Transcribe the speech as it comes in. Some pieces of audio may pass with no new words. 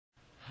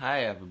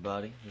Hi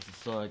everybody, this is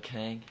Sora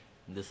Kang,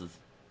 and this is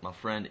my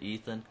friend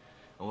Ethan,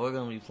 and we're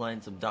going to be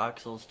playing some Dark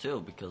Souls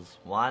 2, because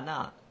why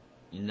not?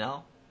 You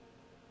know?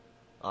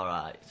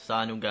 Alright,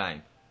 start a new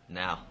game.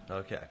 Now.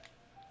 Okay.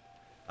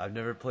 I've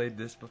never played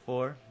this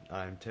before.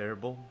 I'm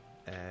terrible,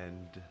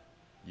 and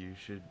you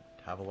should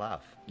have a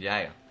laugh.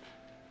 Yeah.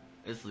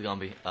 This is going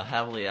to be a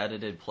heavily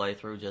edited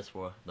playthrough just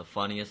for the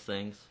funniest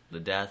things, the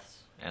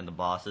deaths, and the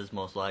bosses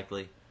most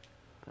likely.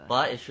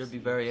 But it should be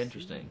very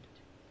interesting.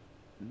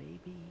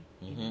 Maybe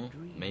in a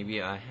dream. Maybe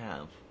I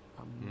have.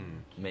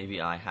 Maybe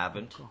I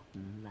haven't.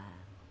 Land.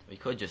 We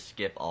could just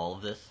skip all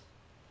of this.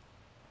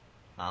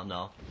 I don't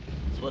know.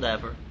 It's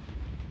whatever.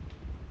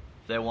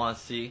 If they want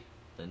to see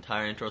the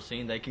entire intro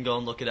scene, they can go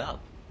and look it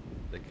up.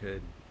 They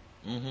could.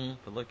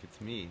 But look,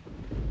 it's me.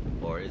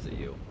 Or is it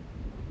you?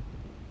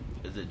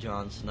 Is it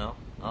Jon Snow?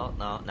 Oh,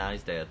 no, now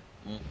he's dead.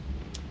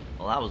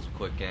 Well, that was a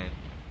quick game.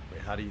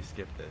 Wait, how do you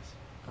skip this?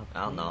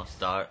 I don't know.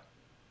 Start.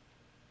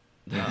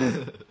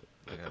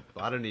 Okay,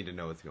 I don't need to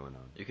know what's going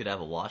on. You could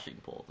have a washing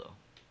pole, though.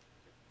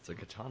 It's a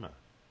katana.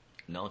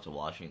 No, it's a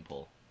washing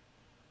pole.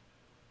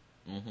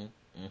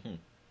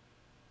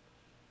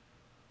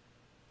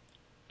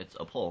 It's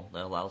a pole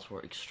that allows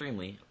for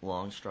extremely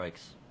long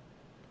strikes,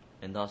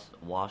 and thus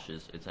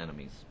washes its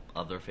enemies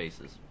of their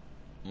faces.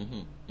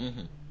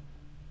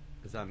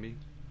 Is that me?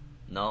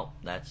 No,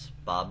 that's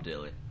Bob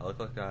Dylan. I look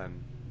like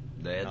I'm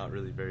Dead. not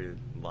really very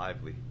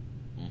lively.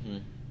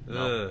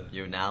 No, Ugh.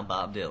 you're now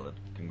Bob Dylan.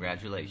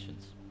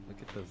 Congratulations.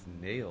 Look at those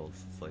nails.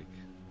 It's like...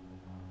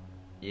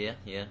 Yeah.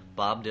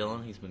 Bob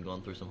Dylan, he's been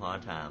going through some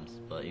hard times,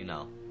 but you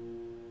know,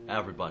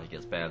 everybody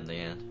gets bad in the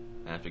end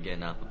after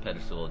getting off a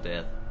pedestal of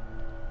death.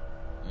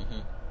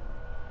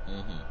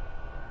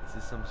 Is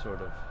this some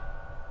sort of...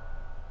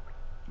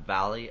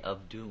 Valley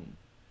of Doom.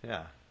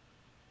 Yeah.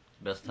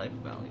 Best type of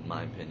valley, in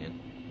my opinion.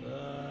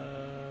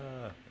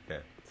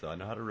 Okay, so I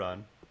know how to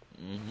run.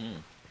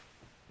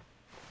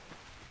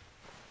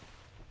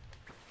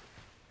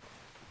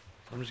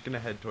 I'm just gonna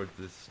head towards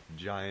this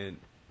giant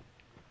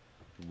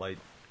light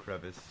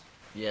crevice.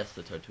 Yes,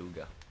 the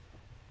Tortuga.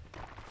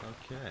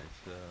 Okay,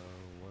 so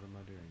what am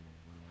I doing?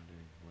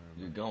 Where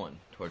You're am going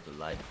towards the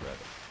light crevice.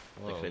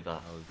 I? Look Whoa, at that.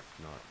 I was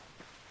not.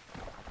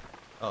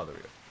 Oh, there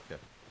we go.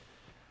 Okay.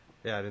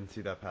 Yeah, I didn't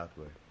see that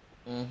pathway.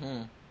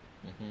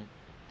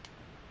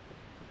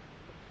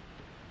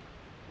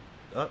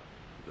 Up.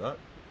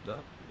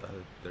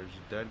 There's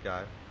a dead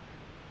guy.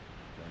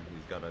 And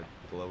he's got a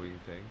glowing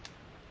thing.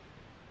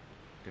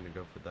 Gonna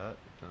go for that.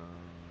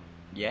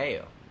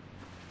 Yeah.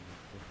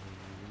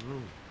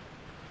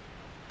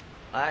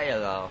 There you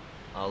go.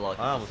 Unlock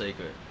the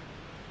secret.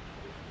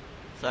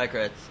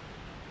 Secrets.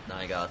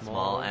 Now you got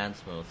small and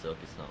smooth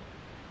silky stone.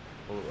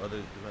 Oh, is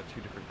that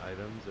two different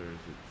items, or is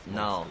it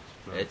small No,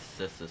 smooth? it's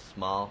just a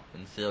small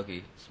and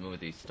silky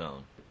smoothie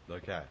stone.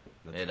 Okay.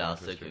 That's It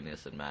interesting.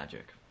 sickness and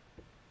magic.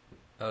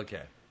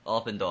 Okay.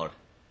 Open door.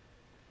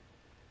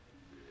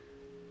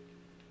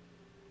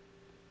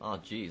 Oh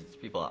jeez, these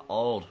people are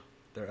old.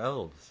 They're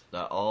elves.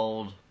 They're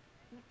old.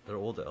 They're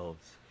old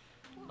elves.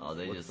 Oh,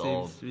 they What just seems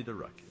old. to be the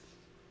ruckus?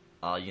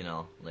 Oh, you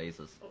know,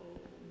 lasers.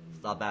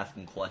 Stop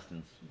asking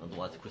questions,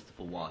 otherwise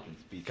Christopher Walken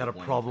speaks. Got a of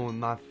Wayne. problem with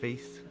my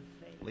face,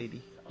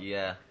 lady?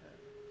 Yeah.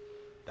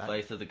 That-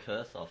 Face of the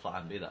curse? I'll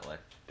fine be that way.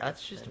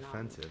 That's just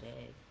offensive.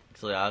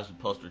 Actually, I was the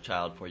poster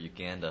child for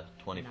Uganda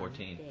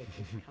 2014.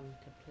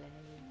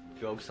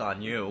 Joke's on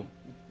you.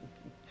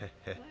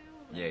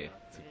 Yeah.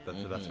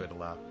 That's the best way to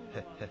laugh.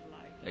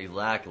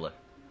 Exactly.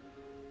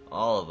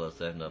 All of us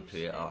end up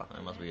here. Oh,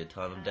 there must be a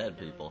ton of dead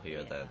people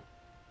here then.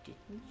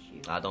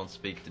 I don't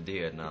speak to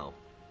deer, no.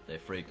 They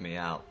freak me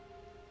out.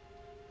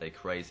 They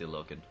crazy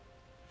looking.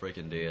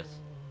 Freaking deers.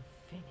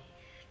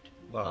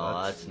 Well,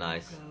 Oh, that's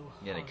nice.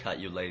 I'm gonna cut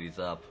you ladies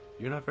up.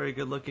 You're not very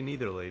good looking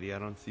either, lady. I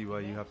don't see why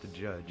you have to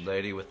judge.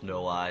 Lady with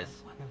no eyes.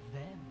 One of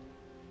them.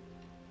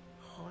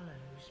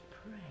 Hollows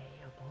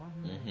prey upon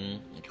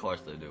them. Of course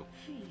they do.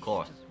 Of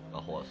course,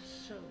 a horse.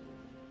 Souls.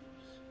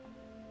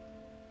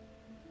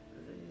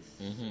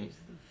 This is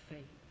the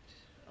fate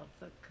of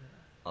the curse.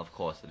 Of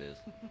course it is.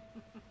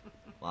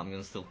 Well, I'm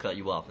gonna still cut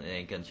you up. It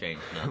ain't gonna change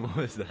nothing. What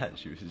was that?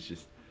 She was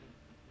just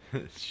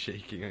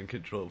shaking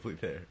uncontrollably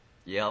there.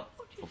 Yep,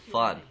 for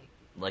fun.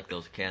 Like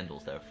those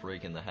candles that are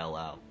freaking the hell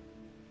out.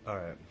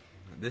 Alright.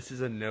 This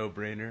is a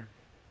no-brainer.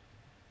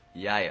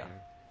 Yeah.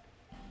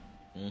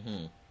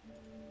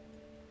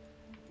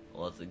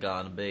 What's it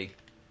gonna be?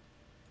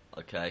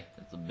 Okay,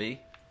 it's a B.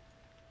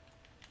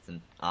 It's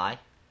an I.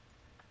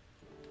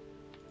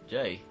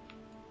 J.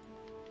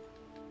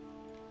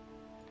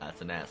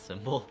 That's an at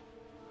symbol.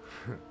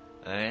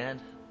 And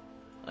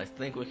I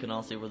think we can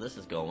all see where this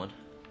is going.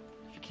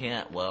 If you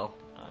can't, well,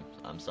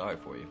 I'm sorry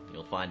for you.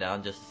 You'll find out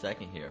in just a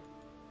second here.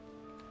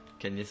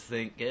 Can you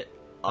think it?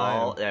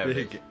 Oh, there it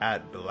is. Big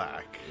at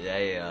black.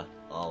 Yeah,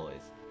 always.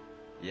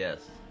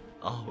 Yes,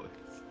 always.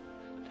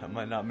 That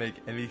might not make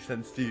any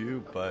sense to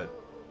you, but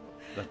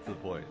that's the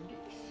point.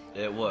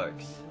 It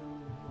works.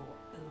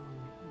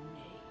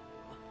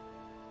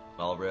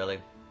 Oh, really?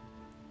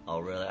 Oh,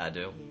 really? I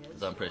do?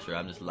 Because I'm pretty sure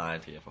I'm just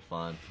lying to you for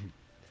fun.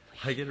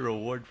 I get a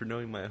reward for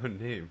knowing my own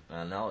name.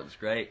 I know, it's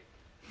great.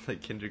 It's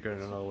like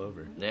kindergarten all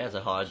over. Yeah, it's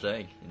a hard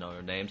thing. You know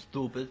your name's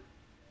stupid?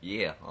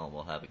 Yeah, oh,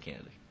 we'll have a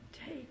candy.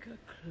 Take a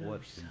closer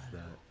What is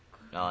that?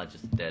 No, it's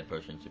just a dead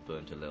person you put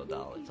into a little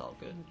doll. It's all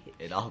good.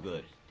 It's all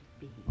good.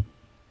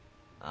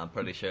 I'm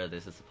pretty sure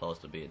this is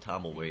supposed to be a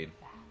tumbleweed.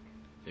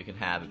 You can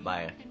have it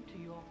back.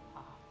 Into your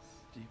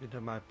past. Deep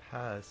into my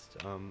past,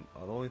 the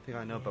only thing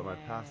I know about my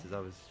past is I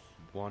was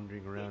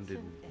wandering around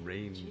in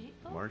rain,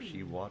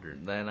 marshy water.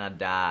 Then I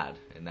died,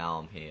 and now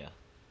I'm here.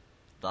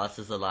 Thus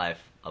is the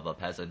life of a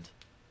peasant.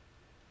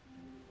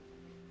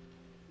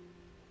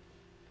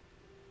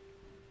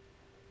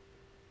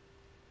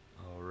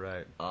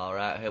 Alright.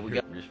 Alright, here we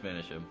go. Just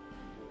finish him.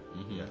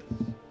 Yes.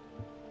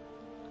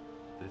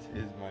 This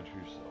is my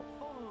true self.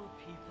 All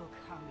people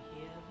come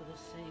here for the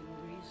same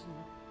reason.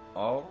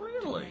 Oh, To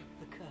really? break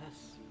the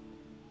curse.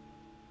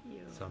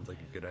 You're Sounds like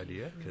a no good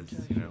idea, because,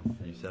 different, you know,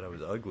 don't you said I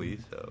was ugly,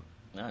 so...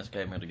 I just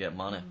came here to get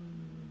money.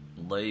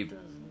 Leave.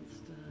 Doesn't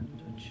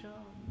stand a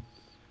chance.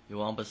 You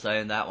won't be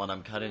saying that when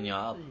I'm cutting you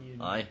up. You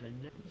I never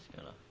know. just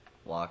gonna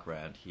walk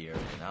around here,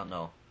 and I don't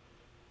know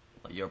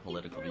what your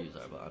political views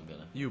are, but I'm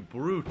gonna. You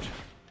brute!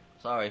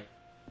 Sorry.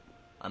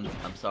 I'm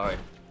sorry.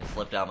 It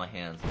slipped out of my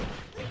hands.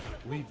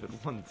 Leave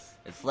at once.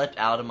 It slipped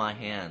out of my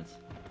hands.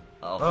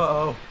 Oh.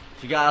 Uh-oh!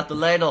 She got out the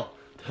ladle.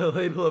 The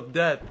ladle of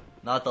death!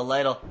 Not the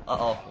ladle.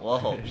 Uh-oh.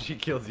 Whoa. If she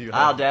kills you,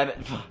 Ow, damn it.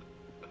 if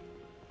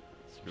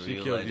Screw she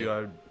you, kills lady. you,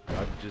 I'm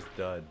just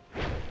done.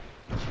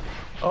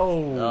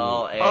 Oh!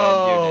 Oh, and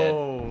oh, you're dead.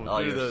 Oh,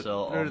 through you're the,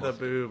 so through the almost-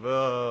 boob.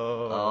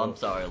 Oh. Oh, I'm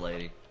sorry,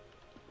 lady.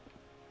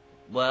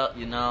 Well,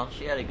 you know,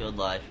 she had a good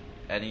life.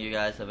 Any of you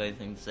guys have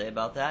anything to say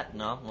about that?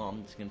 No? Well,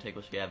 I'm just gonna take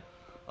what she have.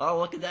 Oh,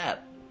 look at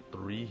that.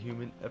 3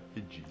 human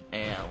effigy.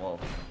 And, well,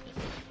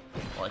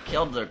 I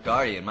killed their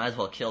guardian. Might as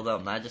well kill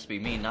them. Not just be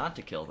me not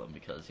to kill them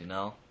because, you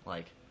know,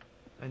 like,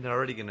 And they're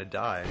already gonna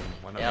die.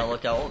 Why not yeah, make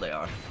look how old they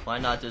are. Why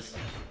not just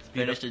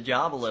finish up- the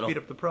job a little? Speed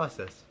up the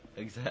process.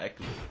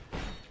 Exactly.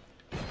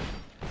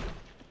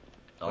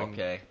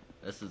 Okay,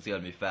 this is gonna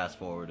be fast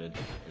forwarded.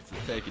 It's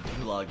taking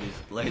too long.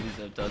 These ladies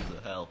have tons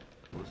of hell.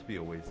 Will this be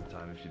a waste of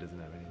time if she doesn't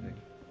have anything?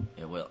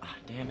 It will. Ah,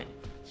 damn it.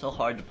 It's so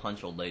hard to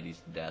punch old ladies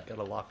to death.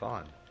 Gotta lock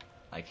on.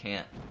 I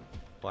can't.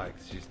 Why?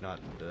 'Cause she's not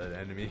an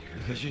enemy.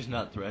 Because she's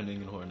not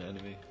threatening or an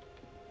enemy.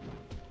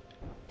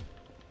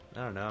 I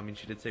don't know. I mean,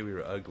 she did say we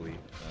were ugly.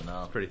 I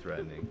know. It's pretty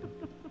threatening.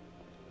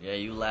 Yeah,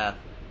 you laugh,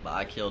 but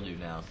I killed you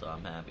now, so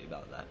I'm happy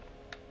about that.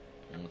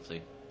 Let's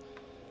see.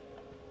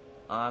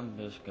 I'm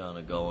just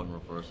gonna go and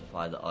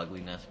reversify the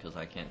ugliness because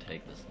I can't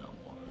take this no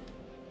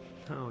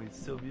more. Oh, he's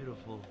so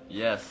beautiful.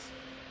 Yes.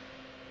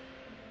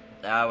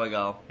 There we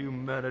go.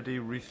 Humanity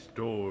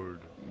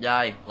restored.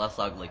 Yay, less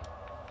ugly.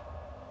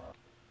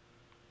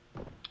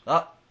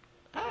 Oh,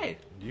 hey,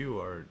 You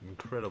are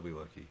incredibly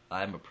lucky.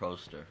 I'm a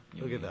proster.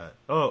 You Look at mean. that.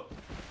 Oh,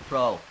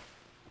 Pro.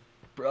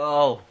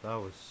 Bro. that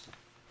was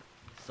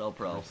So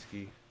pro.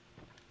 risky.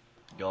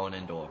 Going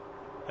indoor.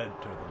 Enter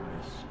the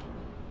mist.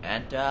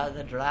 Enter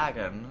the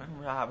dragon.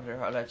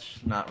 Let's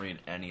not read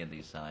any of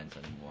these signs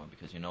anymore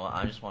because you know what?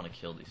 I just want to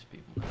kill these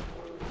people.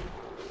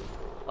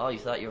 Oh, you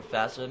thought you were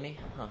faster than me?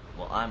 Huh.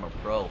 Well, I'm a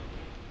pro.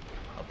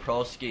 A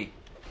pro ski.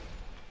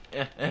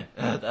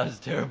 That was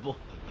terrible.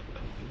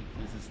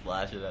 This is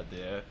slashing at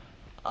the air.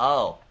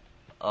 Oh.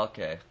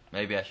 Okay.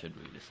 Maybe I should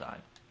read a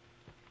sign.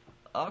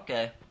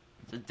 Okay.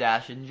 It's a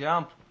dash and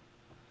jump.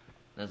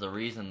 There's a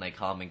reason they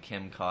call me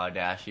Kim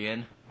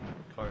Kardashian.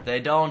 They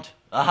don't.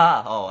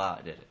 Aha! Oh, wow,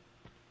 I did it.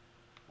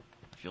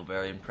 I feel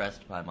very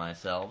impressed by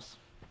myself.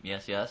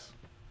 Yes, yes.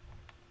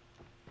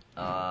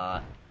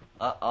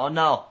 Oh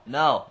no,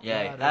 no,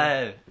 yay. Ladder.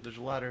 Hey, There's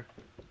a ladder.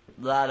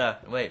 ladder.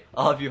 Wait,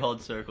 oh, if you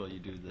hold circle, you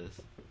do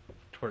this.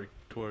 Twerk,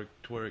 twerk,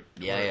 twerk.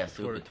 Yeah, twerk, yeah,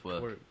 super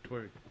twerk, twerk.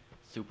 twerk.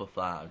 Super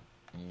fun.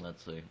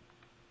 Let's see.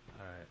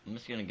 Alright. I'm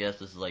just gonna guess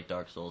this is like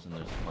Dark Souls and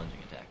there's a punching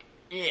attack.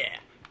 Yeah,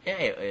 yeah,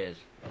 it is.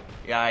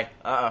 Yay.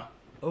 Oh.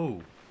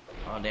 Oh,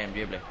 damn,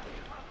 Ghibli.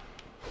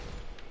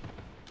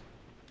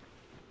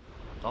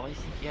 Oh, you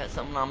think you got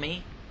something on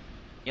me?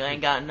 You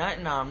ain't got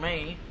nothing on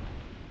me.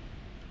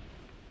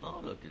 Oh,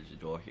 look, there's a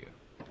door here.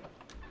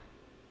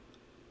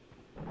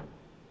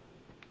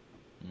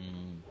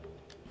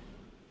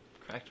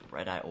 Cracked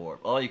red eye orb.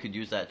 Oh, you could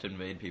use that to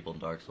invade people in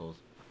Dark Souls.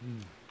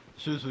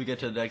 As soon as we get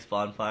to the next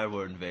bonfire,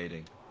 we're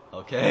invading.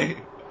 Okay?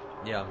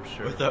 Yeah, I'm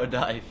sure. With our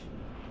knife.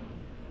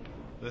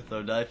 With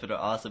our knife and our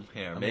awesome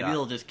hair. I mean, Maybe I-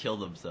 they'll just kill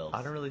themselves.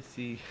 I don't really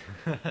see.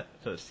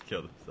 They'll just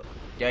kill themselves.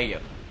 Yeah, yeah.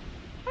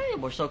 Hey,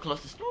 we're so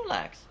close to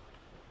Snorlax.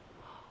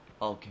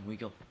 Oh, can we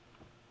go?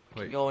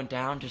 Wait. Going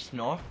down to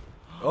Snor?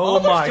 Oh,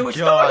 my there's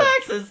 2 god.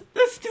 Snorlaxes!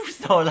 There's 2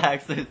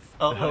 Snorlaxes!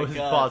 Oh That my was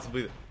god.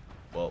 possibly.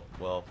 Well.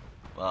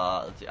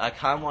 Let's see. I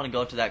kind of want to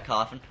go to that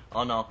coffin.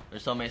 Oh no,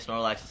 there's so many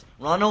Snorlaxes.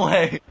 Run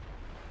away!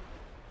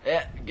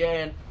 Yeah,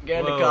 get in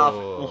the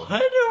Whoa.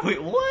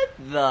 coffin. What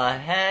the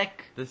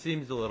heck? This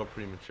seems a little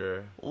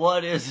premature.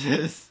 What is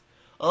this?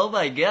 Oh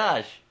my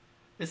gosh.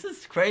 This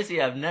is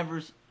crazy. I've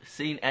never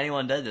seen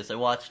anyone do this. I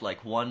watched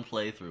like one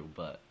playthrough,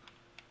 but...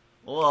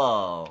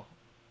 Whoa.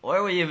 Where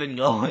are we even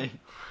going?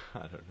 I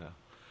don't know.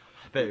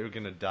 bet you're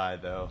gonna die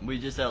though. We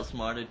just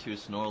outsmarted 2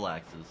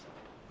 Snorlaxes.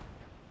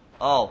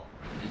 Oh,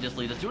 it just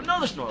leads us to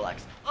another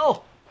Snorlax.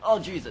 Oh, oh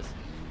Jesus.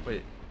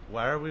 Wait,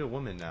 why are we a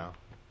woman now?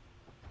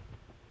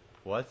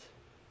 What?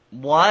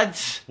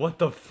 What? What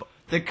the fu-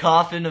 The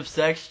coffin of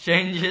sex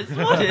changes?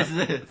 What is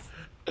this?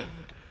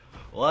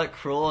 What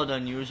cruel and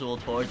unusual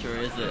torture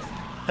is this?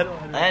 I don't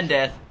understand. And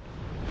death.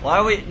 Why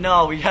are we?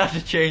 No, we have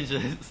to change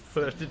this.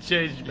 We have to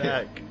change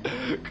back.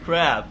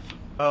 Crap.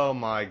 Oh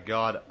my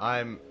god,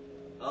 I'm...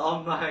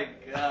 Oh my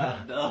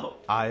god, no.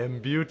 I am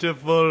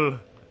beautiful.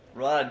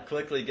 Run,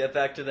 quickly, get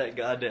back to that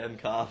goddamn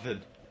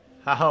coffin.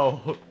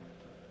 How?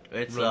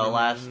 It's the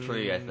last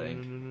tree, I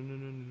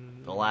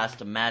think. The last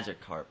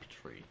Magikarp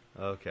tree.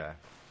 Okay.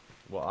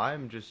 Well,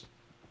 I'm just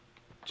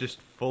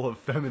full of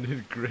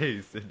feminine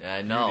grace and Yeah,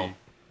 I know. beauty.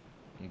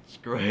 It's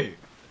great.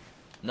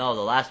 No,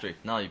 the last tree.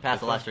 No, you passed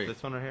the last tree.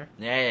 This one right here?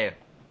 Yeah.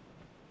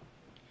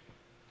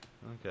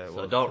 Okay,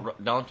 So well...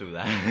 don't do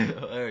that.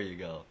 There you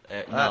go.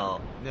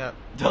 No. Yeah.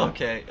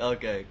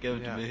 Okay, give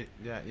it Yeah. to me.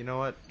 Yeah, you know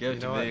what? Give it You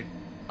to know me.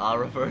 I'll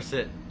reverse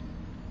it.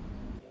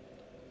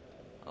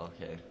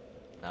 Okay.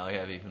 Now we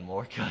have even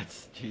more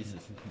cuts.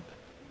 Jesus.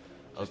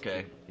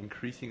 Okay.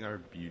 Increasing our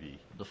beauty.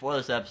 Before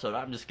this episode,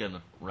 I'm just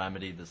gonna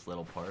remedy this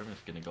little part. I'm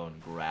just gonna go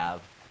and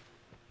grab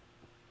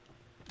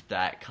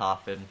that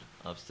coffin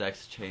of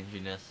sex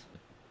changiness.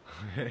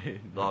 Okay,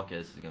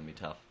 this is gonna be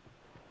tough.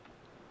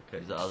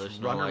 Okay, the other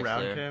Just run Snorlax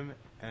around there. him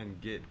and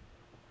get...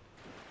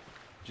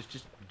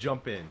 Just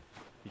jump in.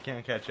 You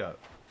can't catch up.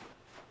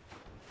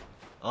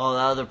 Oh, the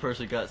other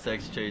person got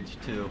sex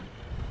changed too.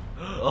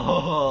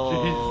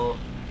 Oh.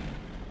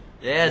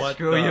 Yeah, What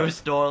screw the- you,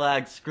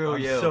 Snorlax. Screw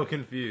I'm you. so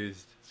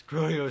confused.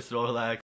 Screw you, Snorlax.